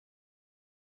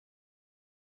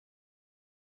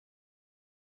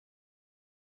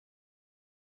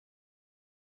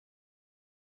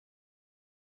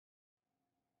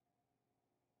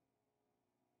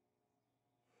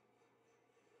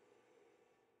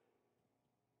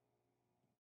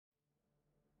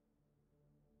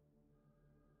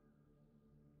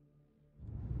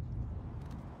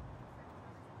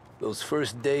Those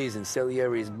first days in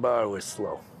Salieri's bar were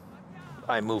slow.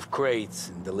 I moved crates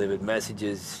and delivered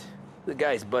messages. The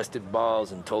guys busted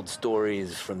balls and told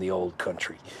stories from the old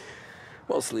country.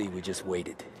 Mostly, we just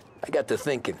waited. I got to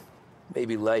thinking,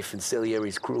 maybe life in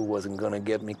Salieri's crew wasn't gonna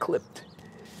get me clipped.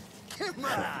 Come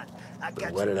on,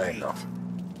 But what did I know?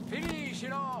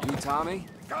 You, Tommy?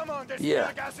 Come on, there's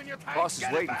Yeah. gas in your tank. Boss is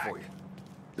Get it waiting back. for you.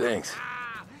 Thanks.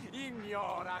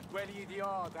 Ignora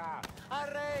quell'idiota!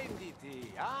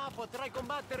 Arrenditi! Potrai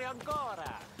combattere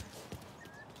ancora!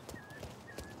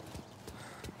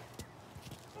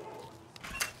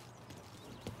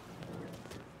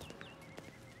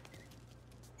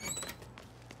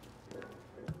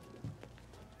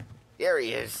 Here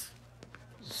he is.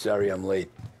 Sorry I'm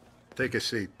late. Take a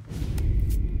seat.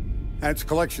 And it's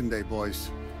collection day, boys.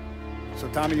 So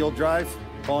Tommy, you'll drive.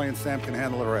 Paulie and Sam can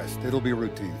handle the rest. It'll be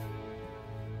routine.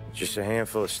 Just a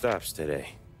handful of stops today.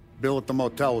 Bill at the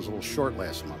motel was a little short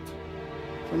last month.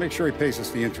 So make sure he pays us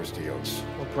the interest he owes.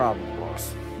 No problem,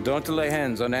 boss. Don't lay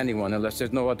hands on anyone unless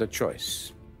there's no other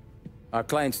choice. Our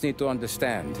clients need to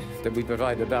understand that we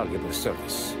provide a valuable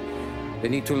service. They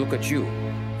need to look at you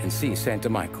and see Santa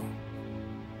Michael.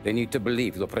 They need to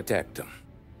believe you'll protect them.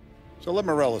 So let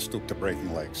Morella stoop to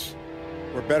breaking legs.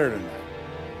 We're better than that.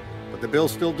 But the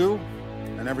bill's still due,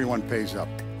 and everyone pays up.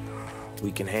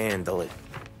 We can handle it.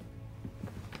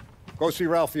 Go see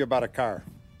Ralphie about a car.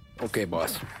 Okay,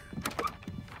 boss.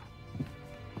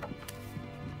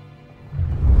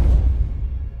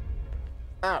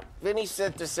 Oh, Vinny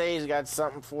said to say he's got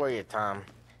something for you, Tom.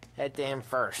 Head to him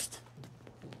first.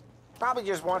 Probably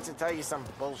just wants to tell you some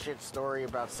bullshit story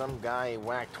about some guy he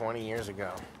whacked 20 years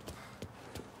ago.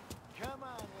 Come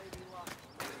on, Lady Luck.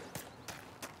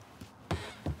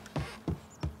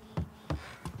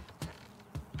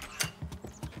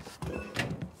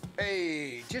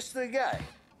 Hey, just the guy.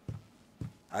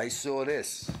 I saw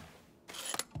this,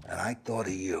 and I thought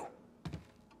of you.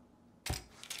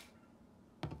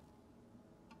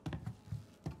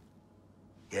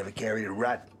 You ever carried a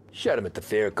rat? Shot him at the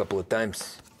fair a couple of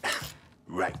times.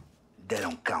 Right. That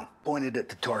don't count. Pointed at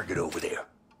the target over there.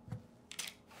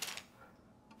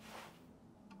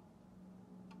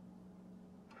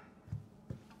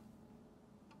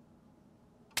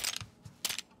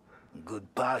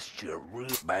 Good posture, real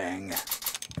bang.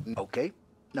 Okay,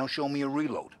 now show me a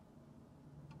reload.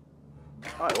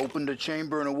 I open the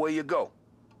chamber and away you go.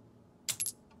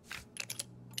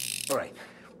 All right,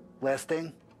 last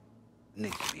thing,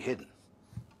 needs to be hidden.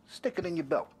 Stick it in your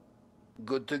belt.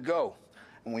 Good to go.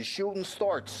 And when shooting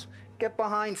starts, get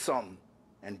behind something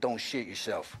and don't shit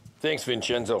yourself. Thanks,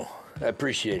 Vincenzo. I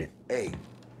appreciate it. Hey,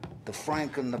 the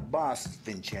Frank and the boss,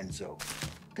 Vincenzo.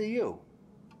 To you,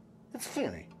 it's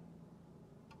Finny.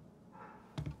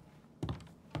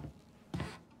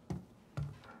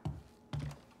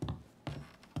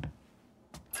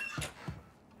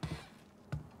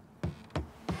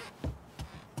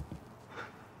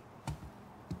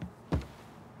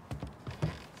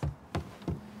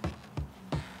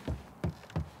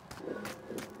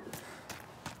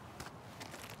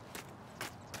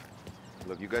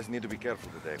 Look, you guys need to be careful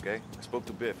today, okay? I spoke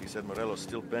to Biff. He said Morello's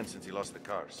still bent since he lost the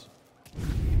cars.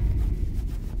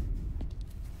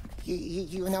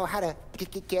 You know how to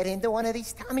get into one of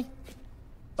these, Tommy?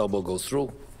 Elbow goes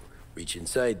through, reach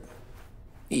inside.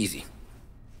 Easy.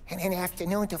 And an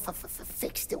afternoon to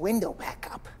fix the window back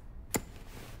up.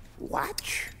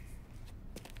 Watch.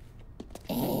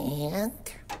 And...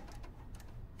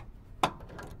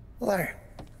 learn.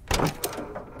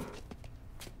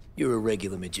 You're a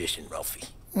regular magician, Ralphie.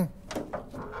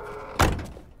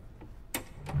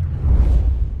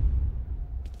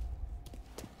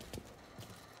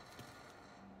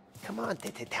 Come on,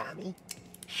 Tommy.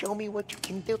 Show me what you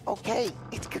can do. Okay,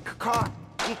 it's caught.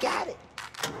 You got it.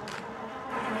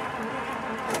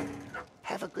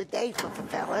 Have a good day,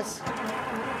 fellas.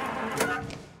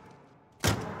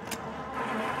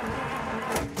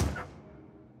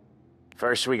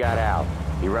 First we got Al.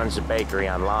 He runs a bakery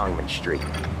on Longman Street.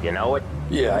 You know it?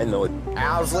 Yeah, I know it.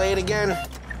 Al's late again?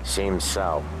 Seems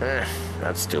so.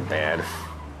 That's too bad.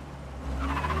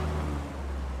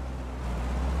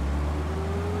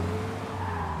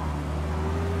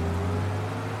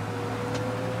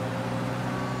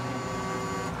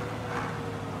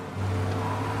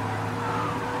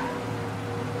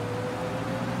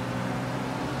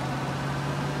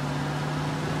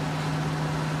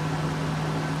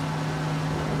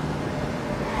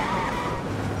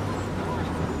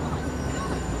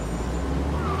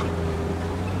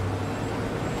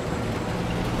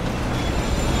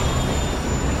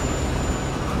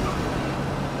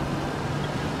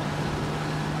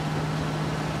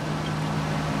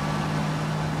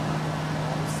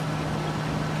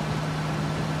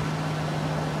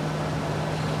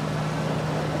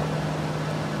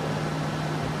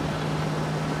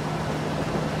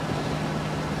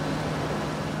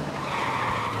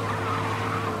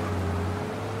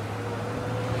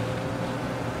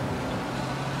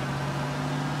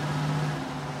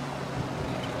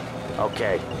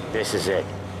 Okay, this is it.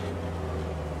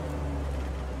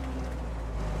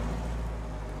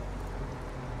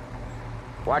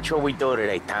 Watch what we do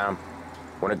today, Tom.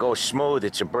 When it goes smooth,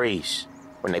 it's a breeze.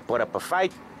 When they put up a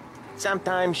fight,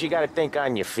 sometimes you gotta think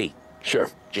on your feet. Sure.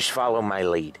 Just follow my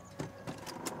lead.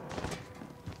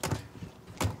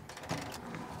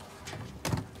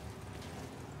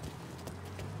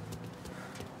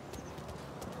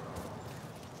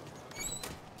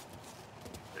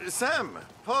 Sam,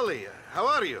 Polly, how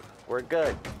are you? We're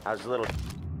good. How's little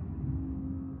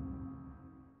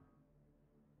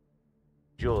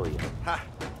Julia? Ha!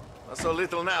 Not so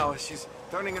little now. She's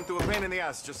turning into a pain in the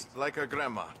ass, just like her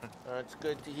grandma. That's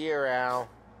good to hear, Al.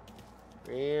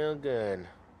 Real good.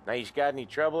 Now, you got any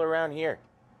trouble around here?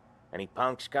 Any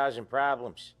punks causing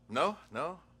problems? No,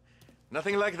 no.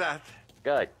 Nothing like that.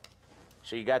 Good.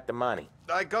 So you got the money?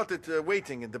 I got it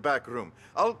waiting in the back room.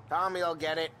 Tommy will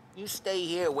get it. You stay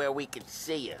here where we can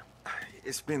see you.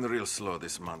 It's been real slow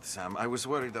this month, Sam. I was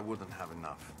worried I wouldn't have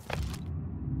enough.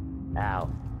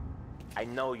 Al, I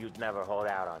know you'd never hold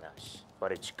out on us,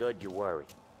 but it's good you worry.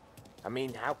 I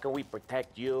mean, how can we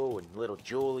protect you and little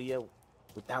Julia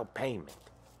without payment?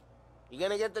 You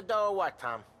gonna get the dough or what,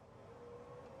 Tom?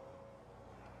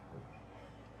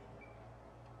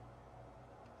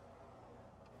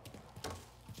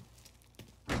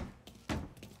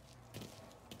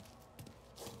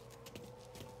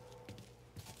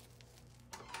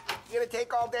 You gonna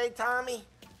take all day, Tommy?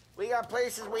 We got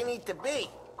places we need to be.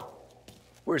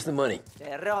 Where's the money?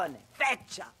 Terrone,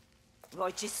 feccia!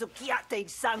 Voi ci succhiate il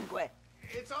sangue!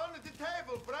 It's on the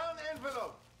table, brown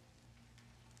envelope.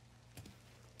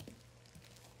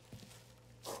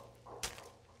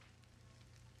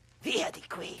 Via di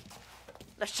qui!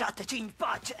 Lasciateci in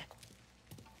pace!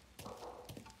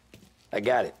 I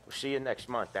got it. We'll see you next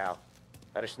month, Al.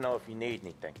 Let us know if you need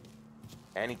anything.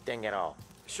 Anything at all.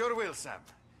 Sure will, Sam.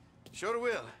 Sure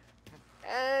will.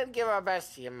 And give our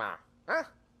best to your mom, huh?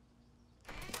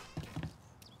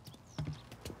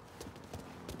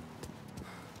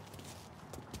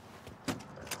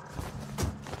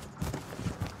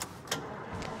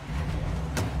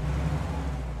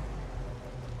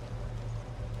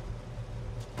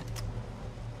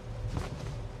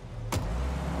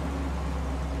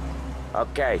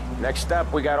 Okay, next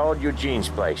up we got old Eugene's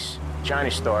place.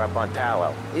 China store up on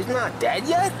Tallow. He's not dead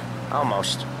yet?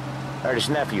 Almost. Heard his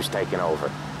nephew's taking over.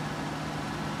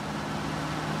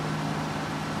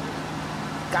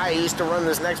 Guy who used to run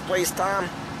this next place, Tom?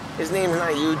 His name's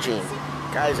not Eugene.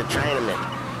 Guy's a Chinaman.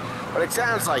 But it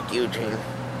sounds like Eugene.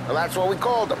 Well, that's what we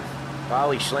called him.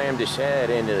 Polly slammed his head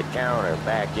into the counter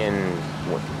back in,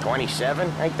 what, 27,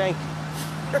 I think?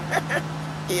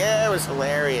 Yeah, it was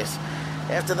hilarious.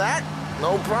 After that,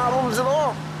 no problems at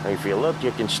all. If you look,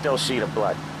 you can still see the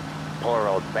blood. Poor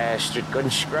old bastard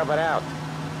couldn't scrub it out.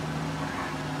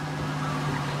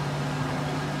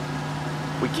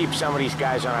 We keep some of these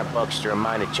guys on our books to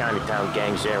remind the Chinatown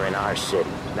gangs they're in our city,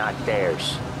 not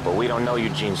theirs. But we don't know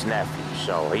Eugene's nephew,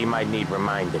 so he might need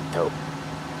reminded too.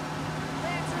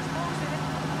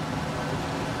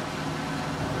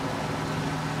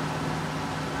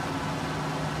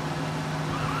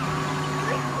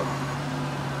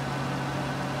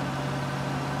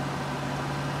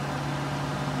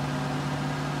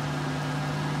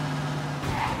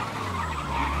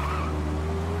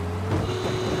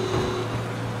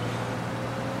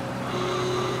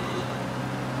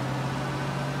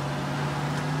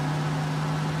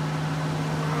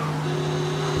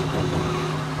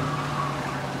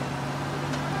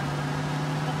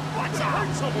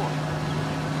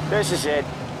 This is it.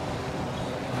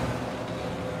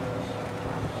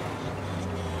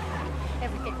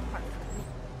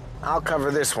 I'll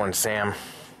cover this one, Sam.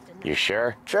 You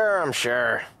sure? Sure, I'm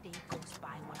sure. Day goes by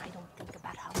when I don't think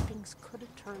about how things could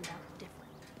have turned out different.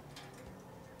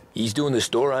 He's doing the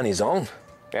store on his own?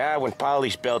 Yeah, when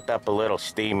Polly's built up a little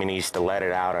steam, he needs to let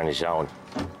it out on his own.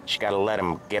 Just gotta let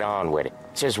him get on with it.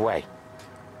 It's his way.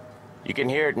 You can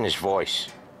hear it in his voice.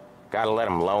 Gotta let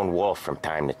him lone wolf from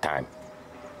time to time.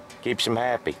 Keeps him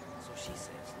happy. So she says,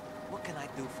 what can I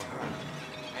do for her?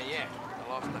 And yeah, I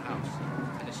lost the house.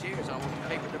 And the shares I won't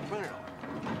pay for the printer.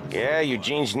 Yeah,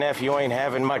 Eugene's nephew ain't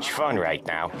having much fun right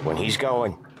now. When he's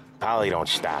going, Polly don't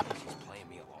stop. She's playing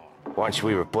me along. Once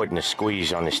we were putting a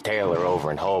squeeze on this tailor over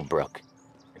in Holbrook.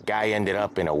 The guy ended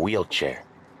up in a wheelchair.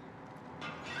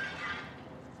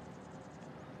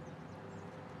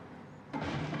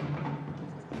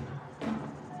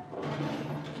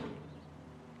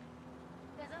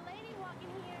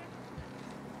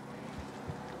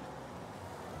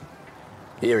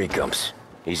 Here he comes.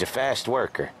 He's a fast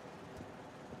worker.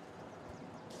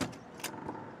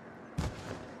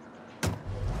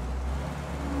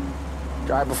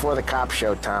 Drive before the cop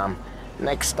show, Tom.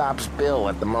 Next stop's Bill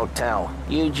at the motel.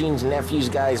 Eugene's nephew's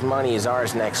guy's money is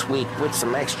ours next week, with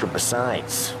some extra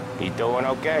besides. He doing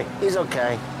okay? He's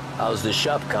okay. How's the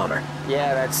shop counter?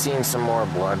 Yeah, that's seen some more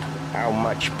blood. How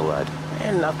much blood?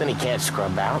 And nothing he can't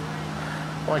scrub out.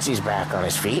 Once he's back on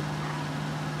his feet.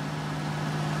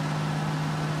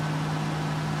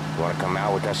 You wanna come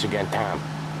out with us again, Tom?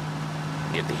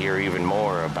 Get to hear even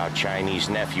more about Chinese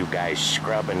nephew guys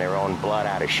scrubbing their own blood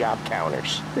out of shop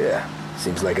counters. Yeah,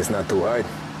 seems like it's not too hard.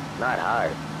 Not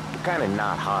hard. Kinda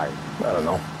not hard. I don't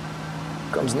know.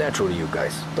 Comes natural to you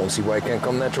guys. Don't see why it can't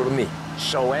come natural to me.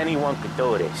 So anyone could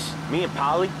do this. Me and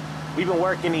Polly, we've been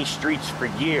working these streets for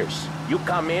years. You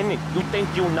come in and you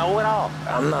think you know it all.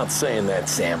 I'm not saying that,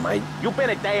 Sam. You've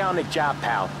been a day on the job,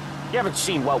 pal. You haven't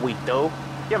seen what we do.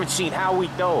 You haven't seen how we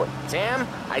do it. Sam,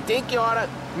 I think you oughta...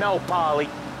 No, Polly.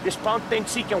 This punk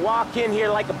thinks he can walk in here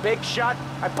like a big shot.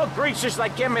 I put greasers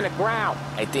like him in the ground.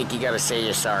 I think you gotta say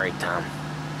you're sorry, Tom.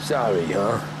 Sorry,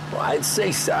 huh? Well, I'd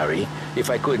say sorry if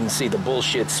I couldn't see the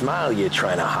bullshit smile you're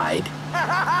trying to hide.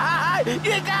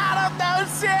 You got him, though,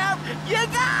 Sam! You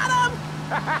got him!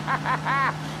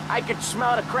 I could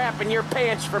smell the crap in your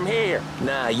pants from here.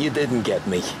 Nah, you didn't get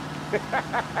me.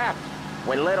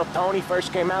 When little Tony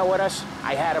first came out with us,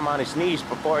 I had him on his knees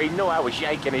before he knew I was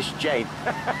yanking his chain.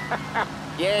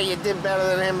 Yeah, you did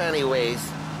better than him anyways.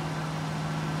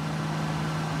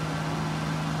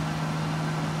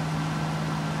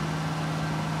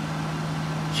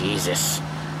 Jesus,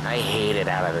 I hate it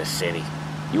out of the city.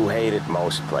 You hate it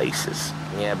most places.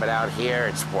 Yeah, but out here,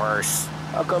 it's worse.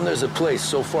 How come there's a place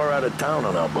so far out of town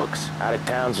on our books? Out of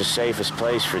town's the safest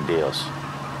place for deals.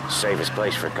 Safest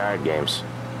place for card games.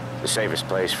 The safest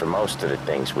place for most of the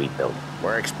things we do.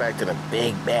 We're expecting a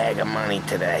big bag of money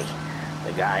today.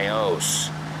 The guy owes.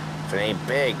 If it ain't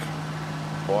big,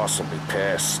 boss will be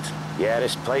pissed. Yeah,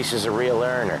 this place is a real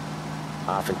earner.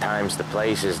 Oftentimes the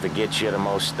places that get you the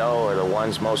most dough are the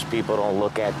ones most people don't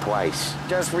look at twice.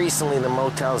 Just recently, the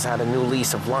motel's had a new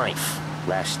lease of life.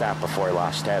 Last stop before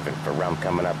Lost Heaven for rum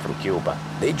coming up from Cuba.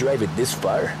 They drive it this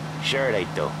far? Sure they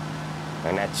do.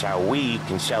 And that's how we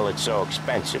can sell it so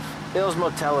expensive. Bill's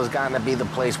Motel has gotten to be the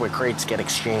place where crates get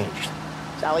exchanged.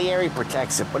 Salieri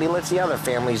protects it, but he lets the other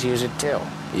families use it too.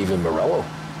 Even Morello?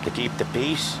 To keep the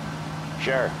peace?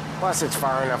 Sure. Plus, it's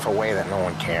far enough away that no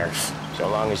one cares. So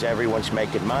long as everyone's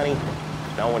making money,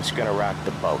 no one's gonna rock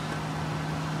the boat.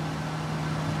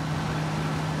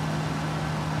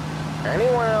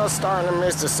 Anyone else starting to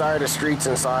miss the side of streets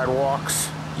and sidewalks?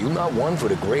 You not one for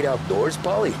the great outdoors,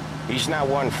 Polly? He's not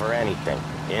one for anything.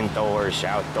 Indoors,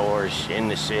 outdoors, in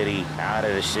the city, out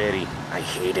of the city. I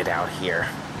hate it out here.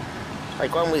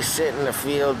 Like when we sit in the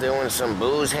field doing some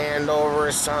booze handover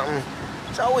or something.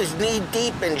 It's always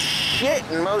knee-deep in shit,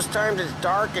 and most times it's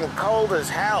dark and cold as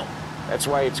hell. That's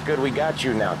why it's good we got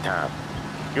you now, Tom.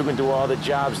 You can do all the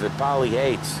jobs that Polly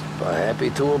hates. But happy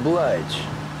to oblige.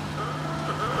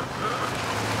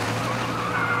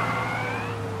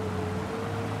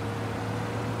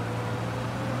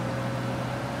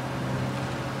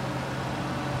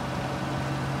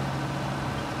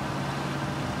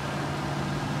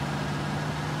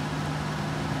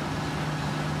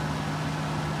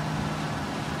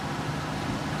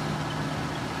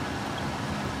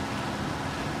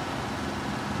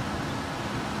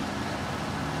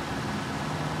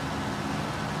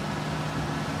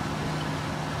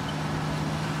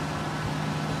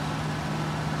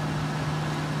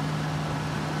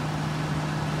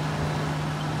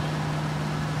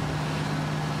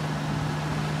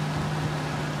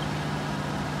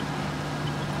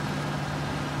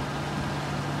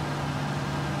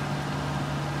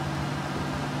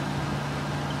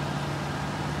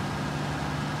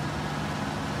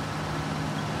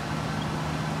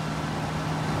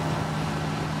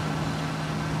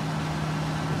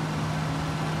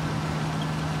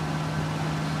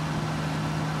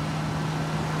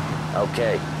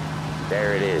 Okay,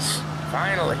 there it is.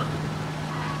 Finally.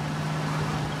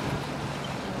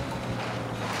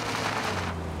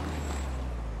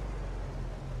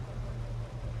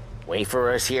 Wait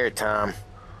for us here, Tom.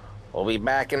 We'll be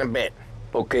back in a bit.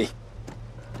 Okay.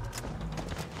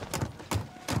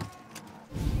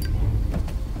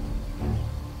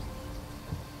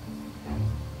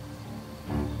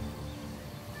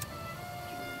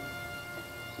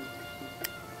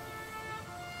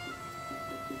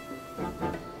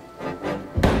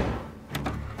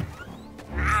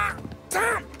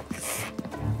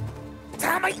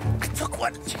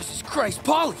 Jesus Christ,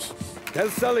 Polly! Tell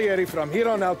Salieri from here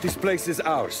on out this place is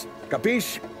ours.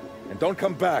 Capiche? And don't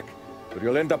come back, or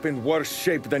you'll end up in worse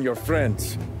shape than your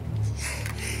friends.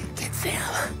 Get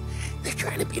Sam. They're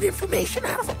trying to beat information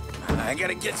out of him. I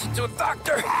gotta get you to a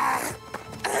doctor. I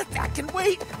can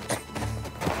wait.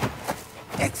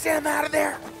 Get Sam out of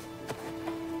there.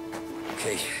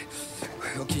 Okay.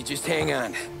 Okay, just hang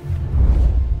on.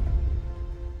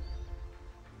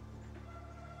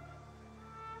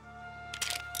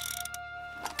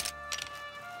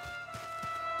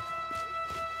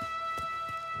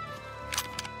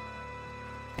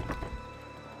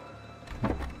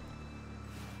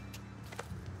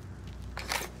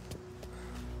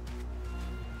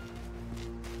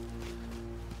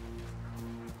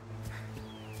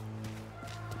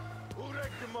 Who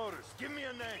wrecked the motors? Give me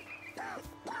a name. Come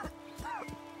on.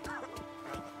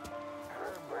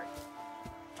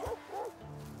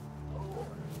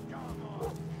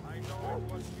 I know it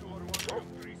was you or one of your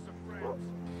greasy friends.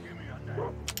 Give me a name.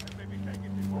 And maybe take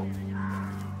it this meeting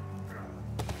instead of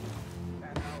you.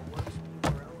 That's how it works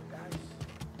with Morello, guys.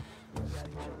 We got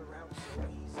each other out so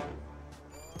easy.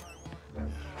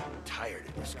 I'm tired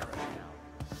of this crap now.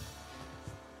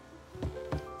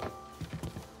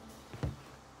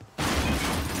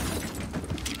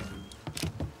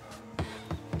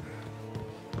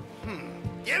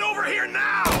 Get over here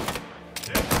now!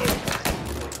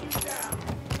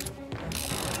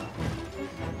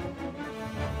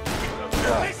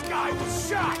 This guy was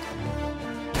shot!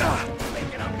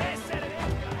 Making a mess out of that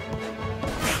guy!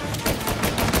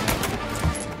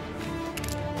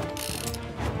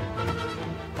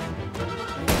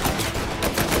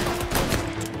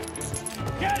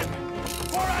 Get him!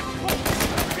 Before I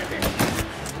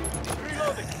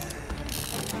reloading!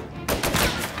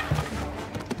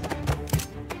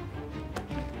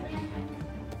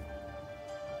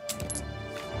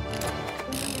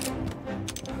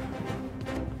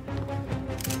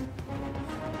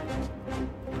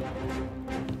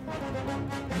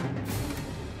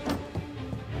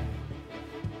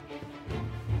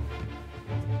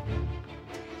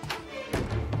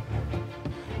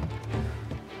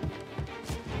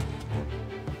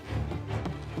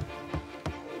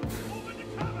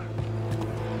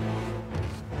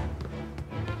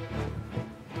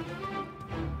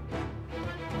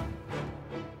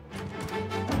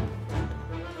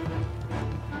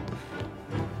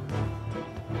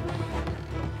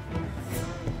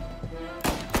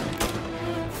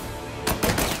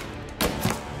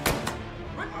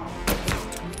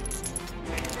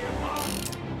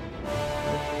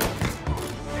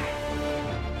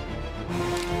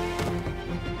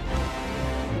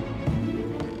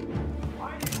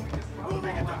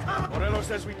 Morello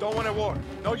says we don't want a war.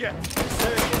 No yet. He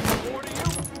said a war to you?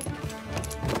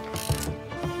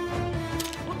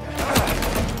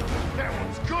 That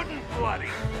one's good and bloody.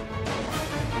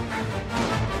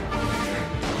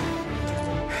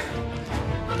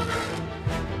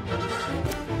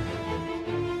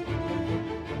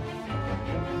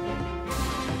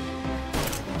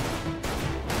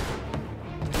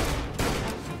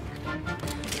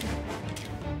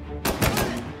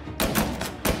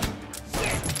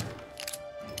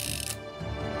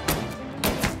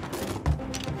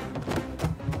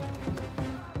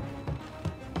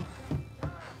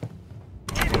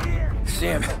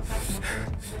 Sam.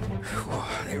 Whoa,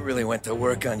 they really went to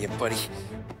work on you, buddy.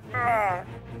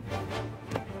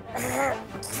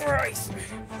 Christ.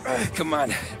 Come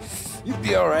on. You'll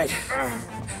be all right.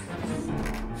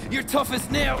 You're tough as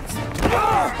nails.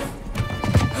 Oh,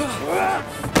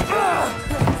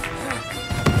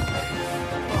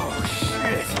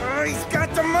 shit. Oh, he's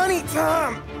got the money,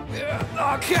 Tom.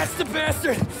 Oh, catch the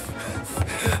bastard.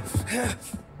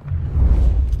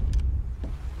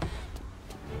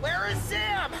 Where is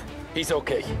Sam? He's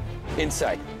okay.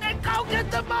 Inside. Then go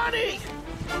get the money!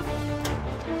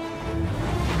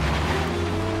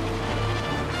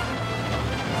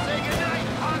 Say goodnight,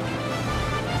 Huck.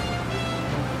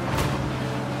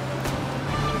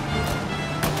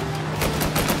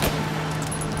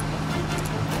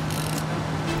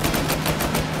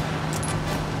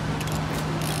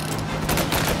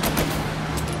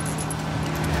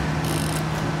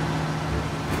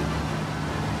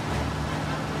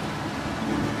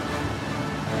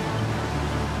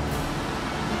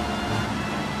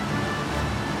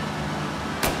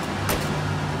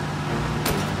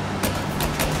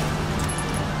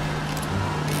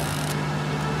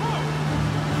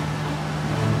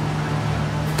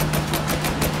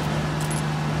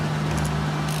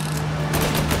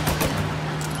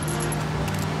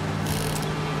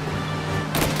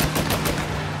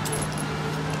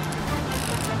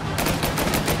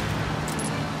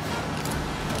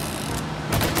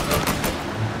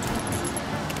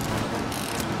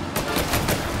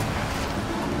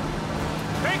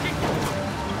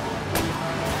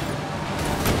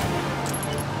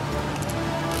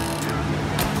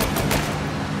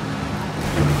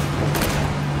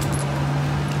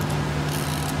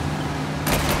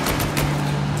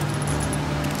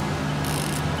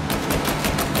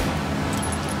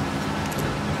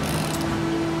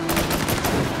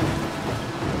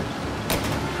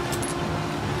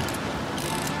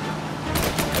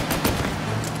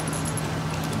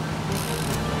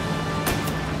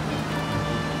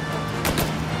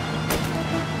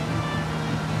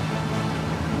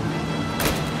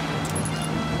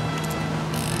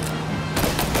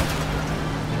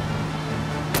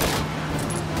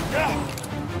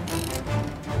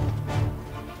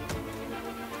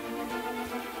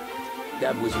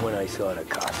 That was when I saw the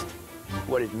cost.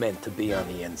 What it meant to be on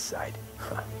the inside.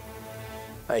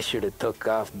 I should have took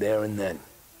off there and then.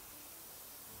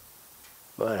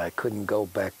 But I couldn't go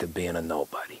back to being a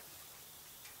nobody.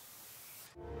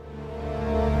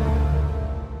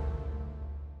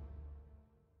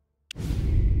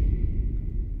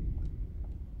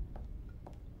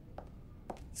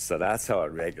 So that's how a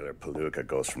regular palooka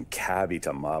goes from cabbie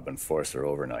to mob enforcer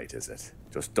overnight, is it?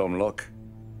 Just dumb luck?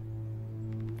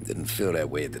 Didn't feel that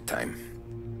way at the time.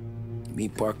 Me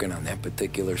parking on that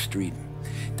particular street,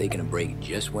 taking a break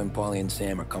just when Paulie and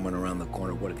Sam are coming around the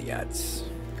corner, what are the odds?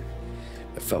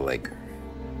 It felt like,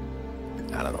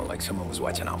 I don't know, like someone was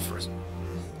watching out for us.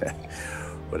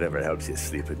 Whatever helps you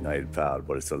sleep at night, pal,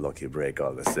 but it's a lucky break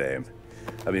all the same.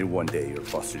 I mean, one day you're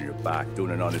busting your back,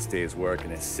 doing an honest day's work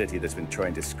in a city that's been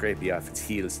trying to scrape you off its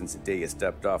heels since the day you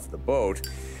stepped off the boat,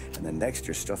 and the next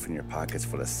you're stuffing your pockets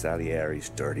full of Salieri's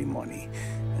dirty money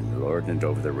and lording it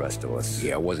over the rest of us.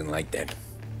 Yeah, it wasn't like that.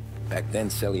 Back then,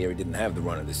 Salieri didn't have the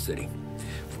run of the city.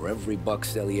 For every buck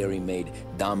Salieri made,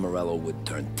 Don Morello would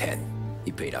turn 10.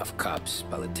 He paid off cops,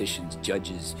 politicians,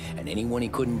 judges, and anyone he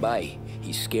couldn't buy,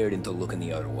 he scared into looking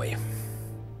the other way.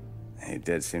 He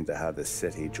did seem to have the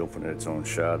city jumping at its own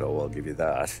shadow, I'll give you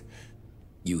that.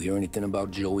 You hear anything about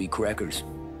Joey Crackers?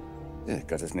 Yeah,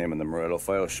 got his name in the Morello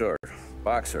file, sure.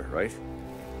 Boxer, right?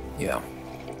 Yeah,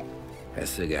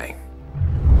 that's the guy.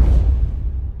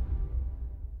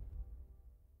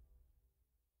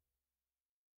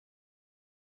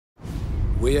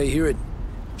 Way I hear it,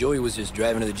 Joey was just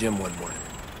driving to the gym one morning.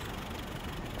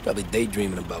 Probably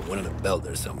daydreaming about winning a belt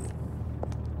or something.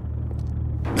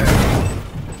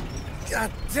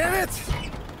 God damn it!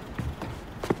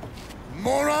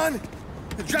 Moron!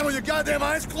 You drive with your goddamn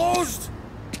eyes closed?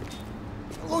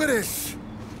 Look at this!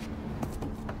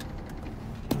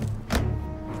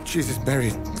 Jesus,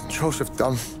 Mary, Joseph,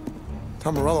 Tom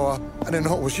Morello, I didn't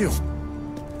know it was you.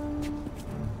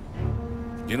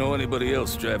 You know anybody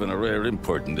else driving a rare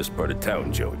import in this part of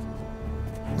town, Joey?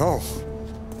 No.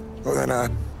 Well then,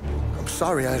 I'm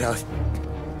sorry, I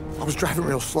was driving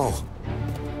real slow.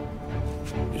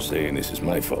 You're saying this is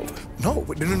my fault? No,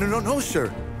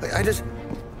 sir. I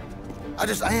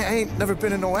ain't never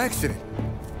been in no accident.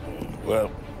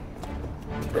 Well,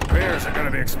 repairs are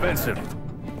gonna be expensive.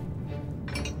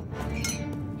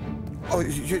 Oh,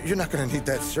 you're not gonna need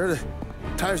that, sir.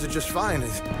 The tires are just fine.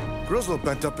 The grill's a little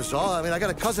bent up is all. I mean, I got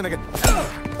a cousin I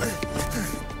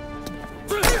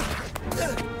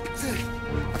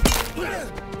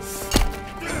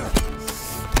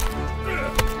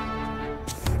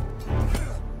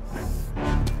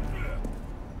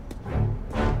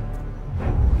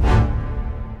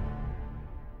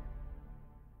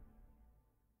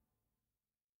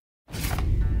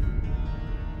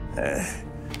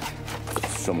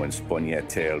Someone spun you a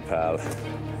tale, pal.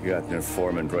 You got an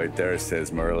informant right there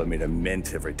says Morello made a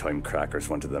mint every time Crackers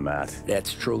went to the mat.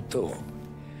 That's true, too.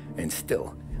 And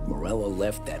still, Morello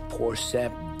left that poor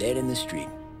sap dead in the street.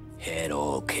 Head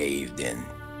all caved in.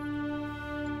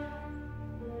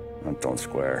 Don't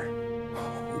square.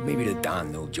 Well, maybe the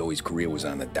Don knew Joey's career was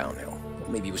on the downhill. Or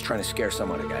maybe he was trying to scare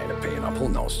some other guy into paying up. Who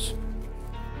knows?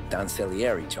 Don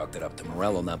Salieri chalked it up to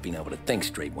Morello not being able to think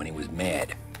straight when he was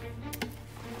mad.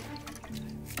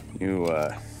 You,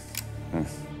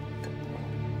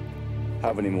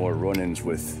 have any more run-ins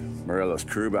with Morello's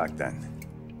crew back then?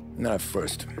 Not at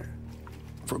first.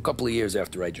 For a couple of years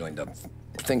after I joined up,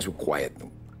 things were quiet.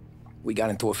 We got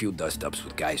into a few dust-ups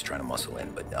with guys trying to muscle in,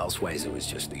 but elsewise it was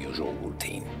just the usual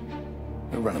routine.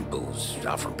 We were running booze,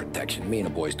 offering protection, me and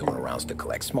the boys doing rounds to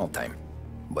collect, small time.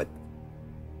 But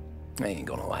I ain't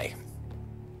gonna lie.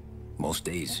 Most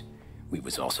days, we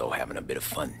was also having a bit of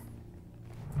fun.